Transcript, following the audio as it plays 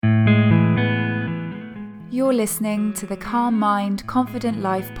You're listening to the Calm Mind, Confident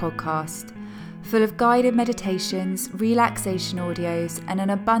Life podcast, full of guided meditations, relaxation audios, and an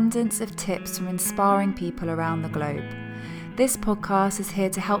abundance of tips from inspiring people around the globe. This podcast is here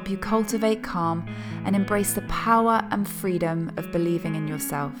to help you cultivate calm and embrace the power and freedom of believing in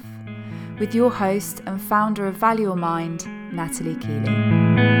yourself. With your host and founder of Value Your Mind, Natalie Keeley.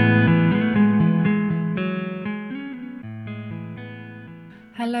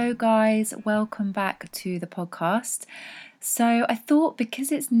 Hello guys, welcome back to the podcast. So I thought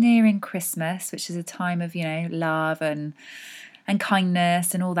because it's nearing Christmas, which is a time of, love and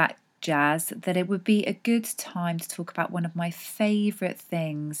kindness and all that jazz, that it would be a good time to talk about one of my favourite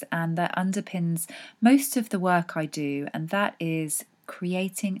things and that underpins most of the work I do, and that is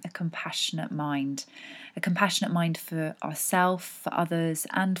creating a compassionate mind for ourselves, for others,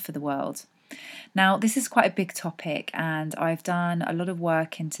 and for the world. Now, this is quite a big topic, and I've done a lot of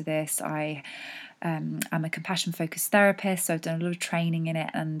work into this. I'm a compassion-focused therapist, so I've done a lot of training in it,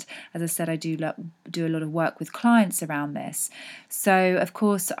 and as I said, I do a lot of work with clients around this. So, of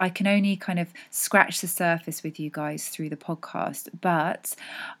course, I can only kind of scratch the surface with you guys through the podcast, but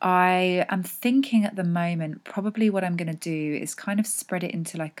I am thinking at the moment, probably what I'm going to do is kind of spread it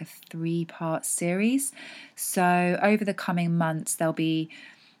into like a 3-part series. So, over the coming months, there'll be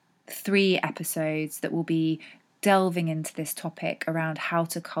 3 episodes that will be delving into this topic around how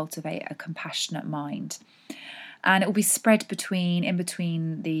to cultivate a compassionate mind. And it will be spread in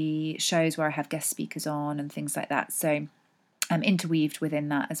between the shows where I have guest speakers on and things like that. So I'm interweaved within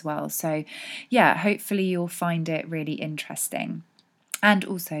that as well. So yeah, hopefully you'll find it really interesting and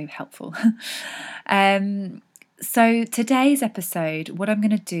also helpful. So today's episode, what I'm going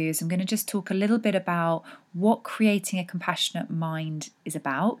to do is I'm going to just talk a little bit about what creating a compassionate mind is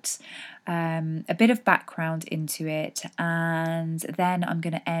about, a bit of background into it, and then I'm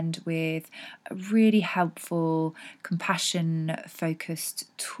going to end with a really helpful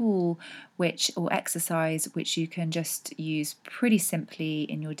compassion-focused tool or exercise which you can just use pretty simply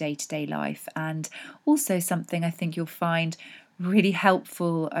in your day-to-day life, and also something I think you'll find really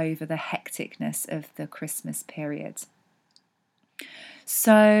helpful over the hecticness of the Christmas period.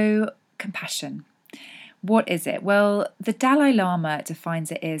 So, compassion. What is it? Well, the Dalai Lama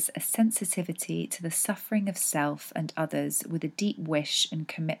defines it as a sensitivity to the suffering of self and others with a deep wish and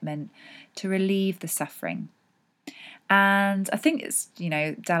commitment to relieve the suffering. And I think it's,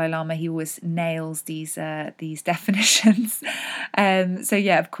 Dalai Lama, he always nails these definitions. So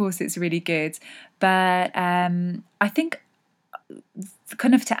yeah, of course it's really good. But I think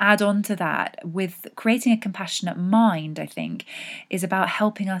kind of to add on to that, with creating a compassionate mind, I think, is about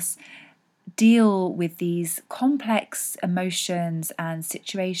helping us deal with these complex emotions and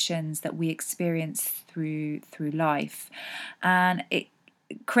situations that we experience through life. And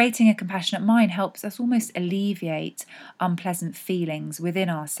creating a compassionate mind helps us almost alleviate unpleasant feelings within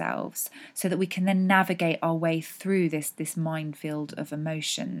ourselves so that we can then navigate our way through this minefield of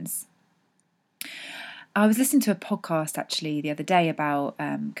emotions. I was listening to a podcast actually the other day about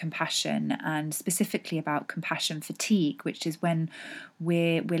compassion, and specifically about compassion fatigue, which is when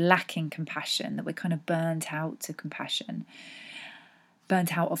we're lacking compassion, that we're kind of burnt out of compassion.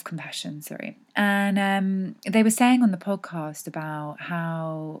 And they were saying on the podcast about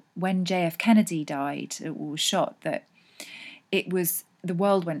how when JF Kennedy died or was shot, that the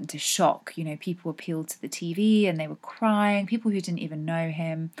world went into shock. People appealed to the TV and they were crying. People who didn't even know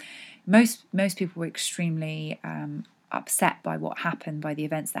him. Most people were extremely upset by what happened, by the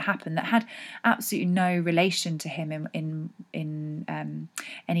events that happened, that had absolutely no relation to him in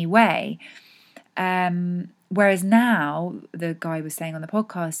any way. Whereas now, the guy was saying on the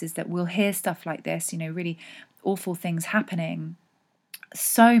podcast, is that we'll hear stuff like this, really awful things happening,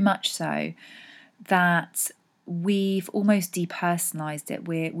 so much so that we've almost depersonalized it,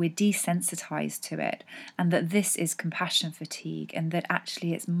 we're desensitized to it, and that this is compassion fatigue, and that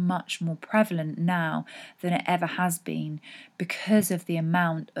actually it's much more prevalent now than it ever has been because of the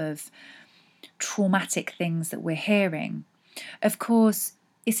amount of traumatic things that we're hearing. Of course,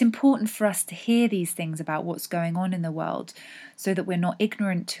 it's important for us to hear these things about what's going on in the world so that we're not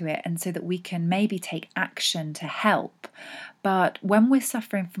ignorant to it, and so that we can maybe take action to help. But when we're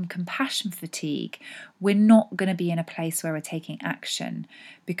suffering from compassion fatigue, we're not going to be in a place where we're taking action,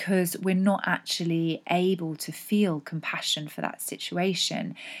 because we're not actually able to feel compassion for that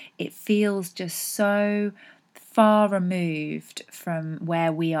situation. It feels just so far removed from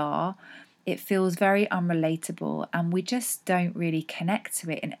where we are. It feels very unrelatable, and we just don't really connect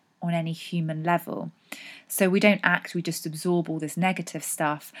to it on any human level. So we don't act, we just absorb all this negative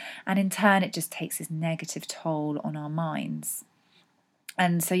stuff, and in turn it just takes this negative toll on our minds.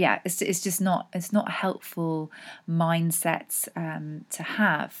 And so, yeah, it's just not, it's not a helpful mindset to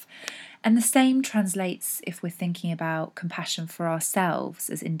have. And the same translates if we're thinking about compassion for ourselves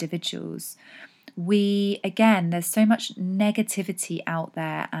as individuals. There's so much negativity out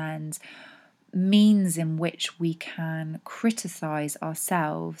there and means in which we can criticize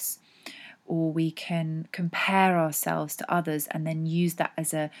ourselves, or we can compare ourselves to others and then use that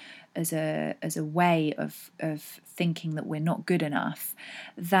as a way of thinking that we're not good enough,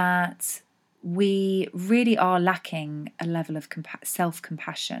 that we really are lacking a level of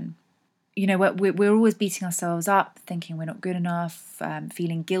self-compassion. We're always beating ourselves up, thinking we're not good enough,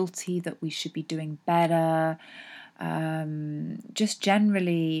 feeling guilty that we should be doing better. Just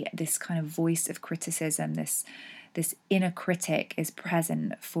generally, this kind of voice of criticism, this inner critic is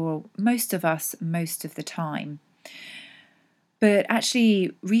present for most of us most of the time. But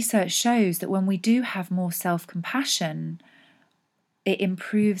actually, research shows that when we do have more self-compassion, it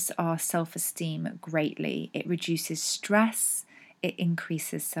improves our self-esteem greatly. It reduces stress, it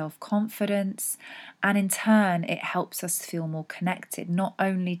increases self-confidence, and in turn, it helps us feel more connected, not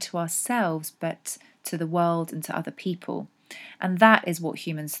only to ourselves, but to the world and to other people. And that is what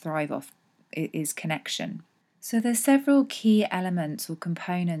humans thrive off, is connection. So there's several key elements or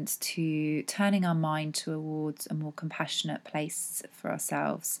components to turning our mind towards a more compassionate place for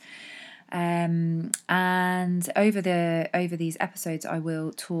ourselves. And over these episodes, I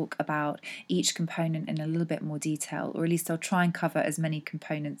will talk about each component in a little bit more detail, or at least I'll try and cover as many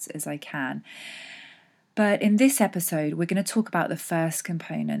components as I can. But in this episode, we're going to talk about the first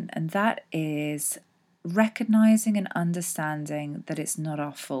component, and that is recognizing and understanding that it's not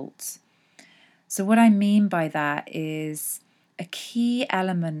our fault. So what I mean by that is a key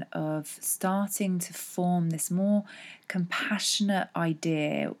element of starting to form this more compassionate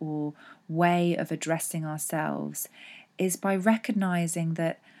idea or way of addressing ourselves is by recognizing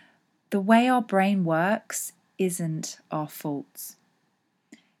that the way our brain works isn't our fault.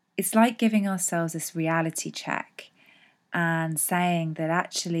 It's like giving ourselves this reality check and saying that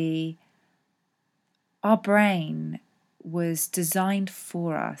actually our brain was designed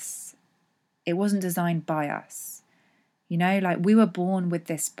for us. It wasn't designed by us. Like we were born with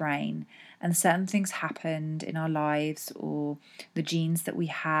this brain, and certain things happened in our lives, or the genes that we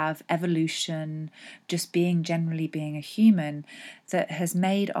have, evolution, just generally being a human, that has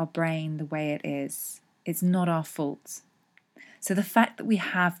made our brain the way it is. It's not our fault. So the fact that we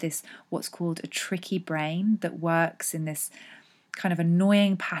have this, what's called a tricky brain that works in this kind of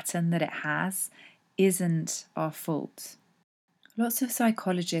annoying pattern that it has, isn't our fault. Lots of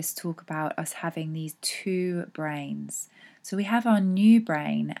psychologists talk about us having these two brains. So we have our new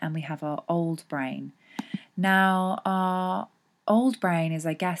brain and we have our old brain. Now, our old brain is,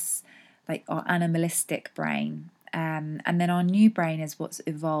 I guess, like our animalistic brain. And then our new brain is what's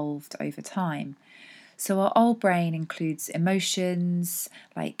evolved over time. So our old brain includes emotions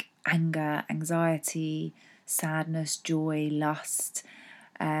like anger, anxiety, sadness, joy, lust,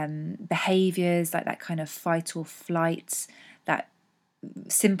 behaviors like that kind of fight or flight, that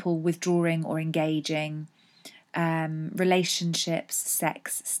simple withdrawing or engaging, relationships,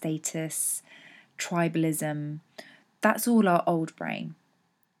 sex, status, tribalism. That's all our old brain.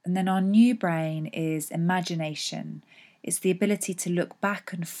 And then our new brain is imagination. It's the ability to look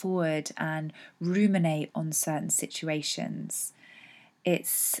back and forward and ruminate on certain situations.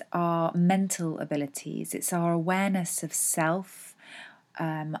 It's our mental abilities. It's our awareness of self,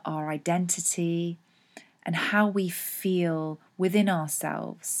 our identity, and how we feel within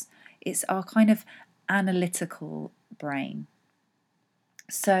ourselves. It's our kind of analytical brain.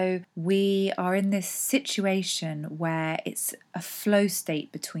 So we are in this situation where it's a flow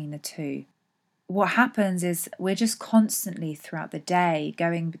state between the two. What happens is we're just constantly throughout the day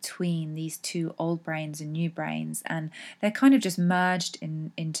going between these two old brains and new brains, and they're kind of just merged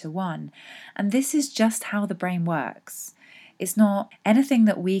into one. And this is just how the brain works. It's not anything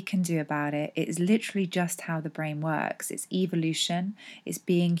that we can do about it. It is literally just how the brain works. It's evolution, it's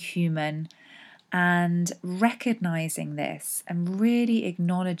being human, and recognizing this and really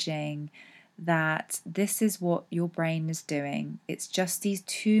acknowledging that this is what your brain is doing. It's just these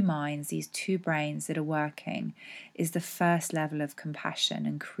two minds, these two brains that are working, is the first level of compassion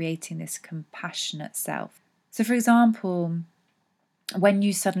and creating this compassionate self. So, for example, when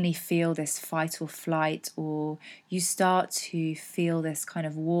you suddenly feel this fight or flight, or you start to feel this kind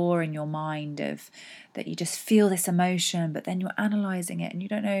of war in your mind of that you just feel this emotion, but then you're analysing it and you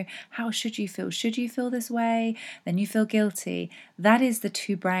don't know, how should you feel? Should you feel this way? Then you feel guilty. That is the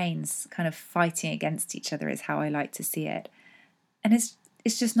two brains kind of fighting against each other, is how I like to see it. And it's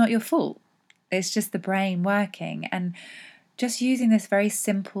just not your fault. It's just the brain working. And just using this very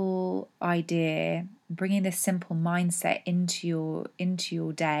simple idea, bringing this simple mindset into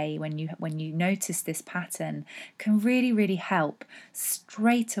your day when you notice this pattern can really help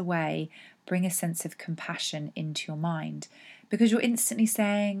straight away bring a sense of compassion into your mind, because you're instantly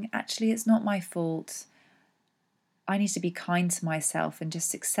saying, actually, it's not my fault. I need to be kind to myself and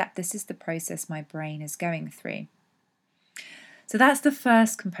just accept this is the process my brain is going through. So that's the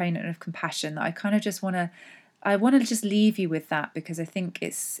first component of compassion that I want to just leave you with that, because I think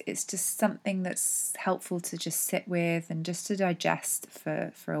it's just something that's helpful to just sit with and just to digest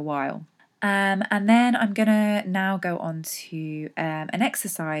for a while. And then I'm going to now go on to an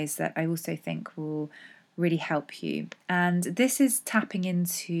exercise that I also think will really help you. And this is tapping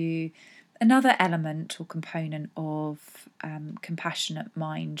into another element or component of compassionate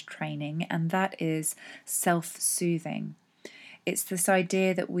mind training, and that is self-soothing. It's this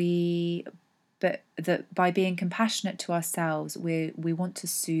idea that by being compassionate to ourselves, we want to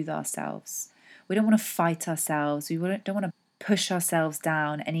soothe ourselves. We don't want to fight ourselves. We don't want to push ourselves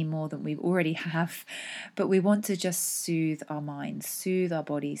down any more than we already have, but we want to just soothe our minds, soothe our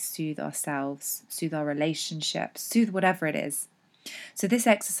bodies, soothe ourselves, soothe our relationships, soothe whatever it is. So this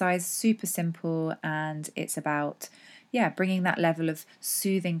exercise is super simple, and it's about bringing that level of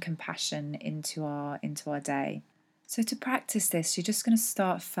soothing compassion into our day. So to practice this, you're just going to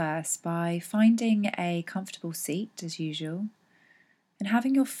start first by finding a comfortable seat as usual and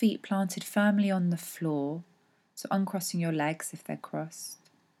having your feet planted firmly on the floor, so uncrossing your legs if they're crossed.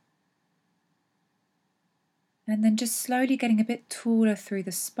 And then just slowly getting a bit taller through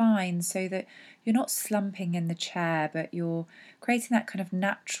the spine so that you're not slumping in the chair, but you're creating that kind of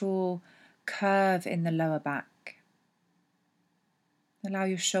natural curve in the lower back. Allow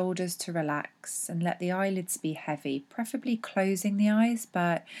your shoulders to relax and let the eyelids be heavy, preferably closing the eyes,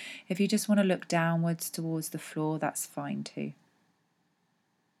 but if you just want to look downwards towards the floor, that's fine too.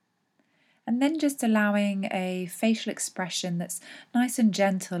 And then just allowing a facial expression that's nice and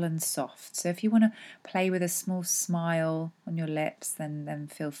gentle and soft. So if you want to play with a small smile on your lips, then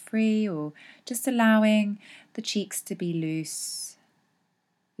feel free, or just allowing the cheeks to be loose,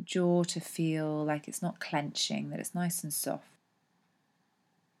 the jaw to feel like it's not clenching, that it's nice and soft.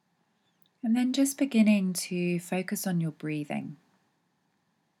 And then just beginning to focus on your breathing.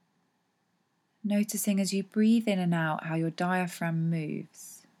 Noticing as you breathe in and out how your diaphragm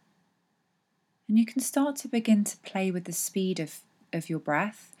moves. And you can start to begin to play with the speed of your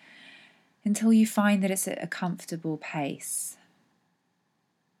breath until you find that it's at a comfortable pace.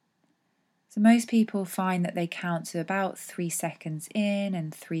 So most people find that they count to about 3 seconds in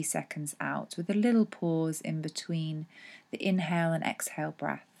and 3 seconds out, with a little pause in between the inhale and exhale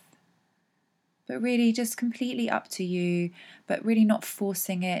breath. But really just completely up to you, but really not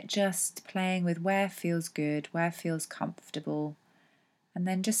forcing it, just playing with where feels good, where feels comfortable, and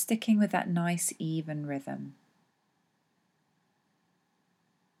then just sticking with that nice even rhythm.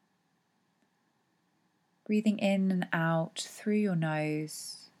 Breathing in and out through your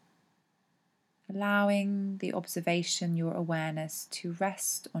nose, allowing the observation, your awareness to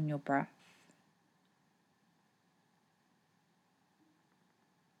rest on your breath.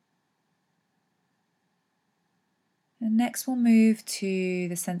 And next we'll move to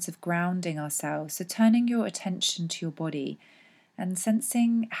the sense of grounding ourselves. So turning your attention to your body and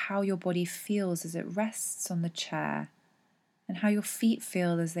sensing how your body feels as it rests on the chair and how your feet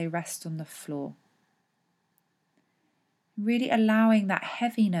feel as they rest on the floor. Really allowing that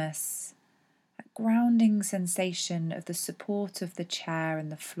heaviness, that grounding sensation of the support of the chair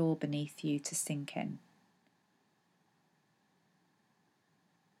and the floor beneath you to sink in.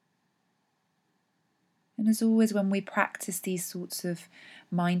 And as always, when we practice these sorts of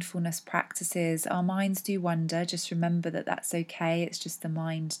mindfulness practices, our minds do wander. Just remember that that's okay. It's just the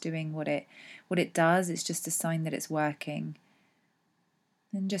mind doing what it does. It's just a sign that it's working.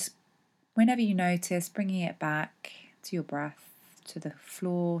 And just whenever you notice, bringing it back to your breath, to the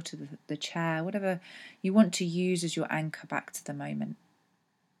floor, to the chair, whatever you want to use as your anchor back to the moment.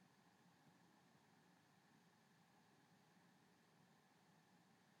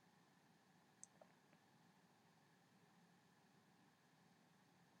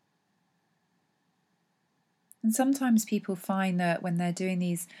 And sometimes people find that when they're doing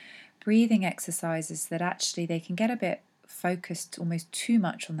these breathing exercises that actually they can get a bit focused almost too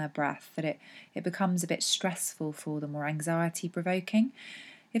much on their breath, that it becomes a bit stressful for them or anxiety provoking.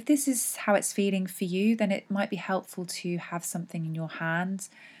 If this is how it's feeling for you, then it might be helpful to have something in your hand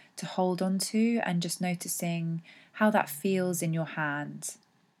to hold on to and just noticing how that feels in your hand.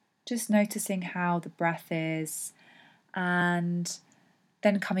 Just noticing how the breath is and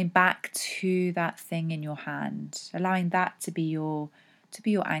Then coming back to that thing in your hand, allowing that to be your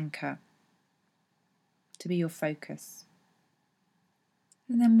anchor, to be your focus.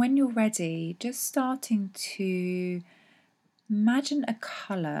 And then when you're ready, just starting to imagine a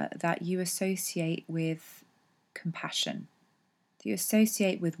colour that you associate with compassion, that you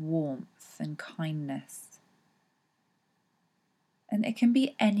associate with warmth and kindness. And it can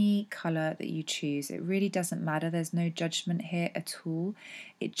be any colour that you choose. It really doesn't matter. There's no judgment here at all.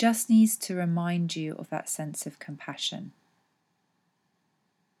 It just needs to remind you of that sense of compassion.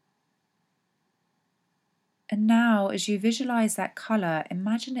 And now, as you visualise that colour,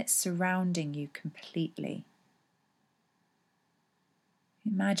 imagine it surrounding you completely.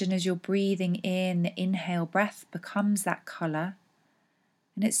 Imagine as you're breathing in, the inhale breath becomes that colour,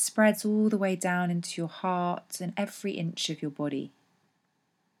 and it spreads all the way down into your heart and every inch of your body.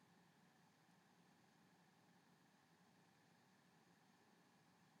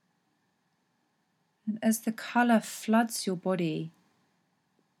 And as the colour floods your body,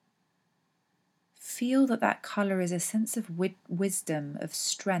 feel that colour is a sense of wisdom, of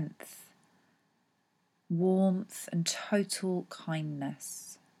strength, warmth, and total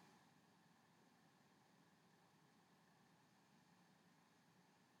kindness.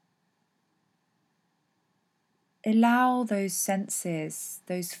 Allow those senses,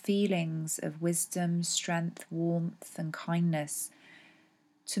 those feelings of wisdom, strength, warmth, and kindness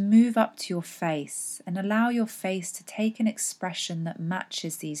to move up to your face, and allow your face to take an expression that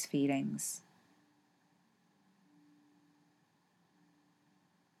matches these feelings.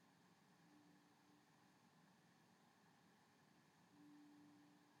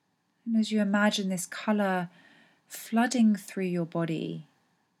 And as you imagine this colour flooding through your body,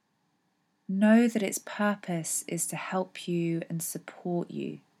 know that its purpose is to help you and support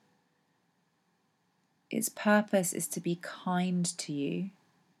you. Its purpose is to be kind to you.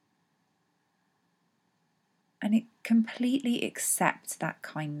 And it completely accepts that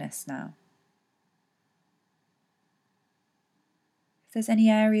kindness now. If there's any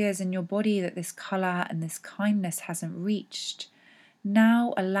areas in your body that this colour and this kindness hasn't reached,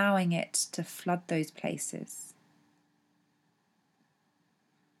 now allowing it to flood those places.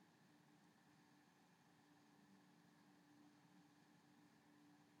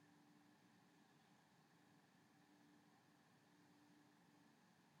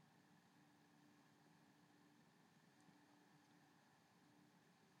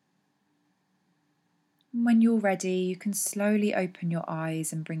 When you're ready, you can slowly open your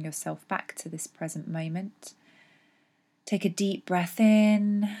eyes and bring yourself back to this present moment. Take a deep breath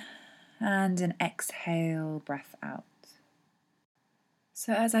in and an exhale breath out.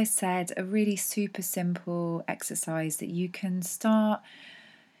 So as I said, a really super simple exercise that you can start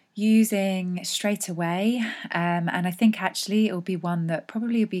using straight away, and I think actually it'll be one that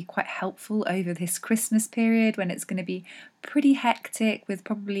probably will be quite helpful over this Christmas period when it's going to be pretty hectic, with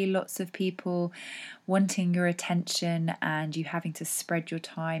probably lots of people wanting your attention and you having to spread your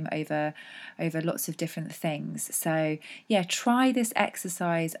time over lots of different things. So yeah, try this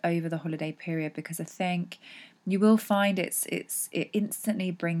exercise over the holiday period, because I think you will find it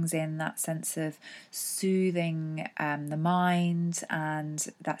instantly brings in that sense of soothing the mind and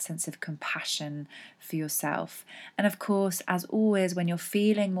that sense of compassion for yourself. And of course, as always, when you're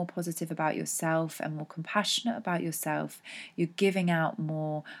feeling more positive about yourself and more compassionate about yourself, you're giving out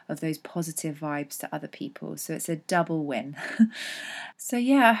more of those positive vibes to other people. So it's a double win. So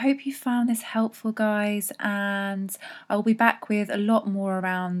yeah, I hope you found this helpful, guys, and I'll be back with a lot more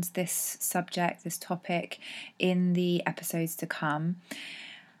around this subject, this topic, in the episodes to come.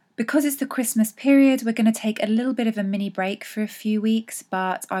 Because it's the Christmas period, we're going to take a little bit of a mini break for a few weeks,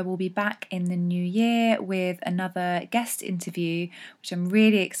 but I will be back in the new year with another guest interview, which I'm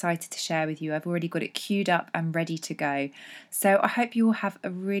really excited to share with you. I've already got it queued up and ready to go. So I hope you all have a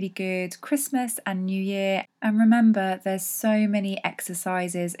really good Christmas and New Year. And remember, there's so many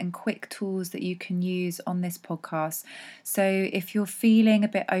exercises and quick tools that you can use on this podcast. So if you're feeling a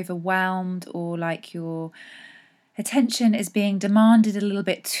bit overwhelmed or like your attention is being demanded a little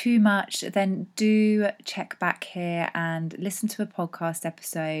bit too much, then do check back here and listen to a podcast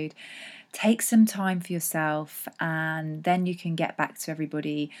episode. Take some time for yourself, and then you can get back to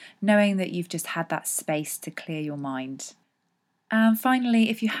everybody knowing that you've just had that space to clear your mind. And finally,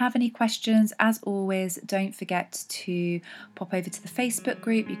 if you have any questions, as always, don't forget to pop over to the Facebook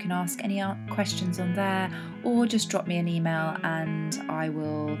group. You can ask any questions on there, or just drop me an email and I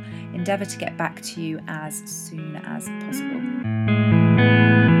will endeavour to get back to you as soon as possible.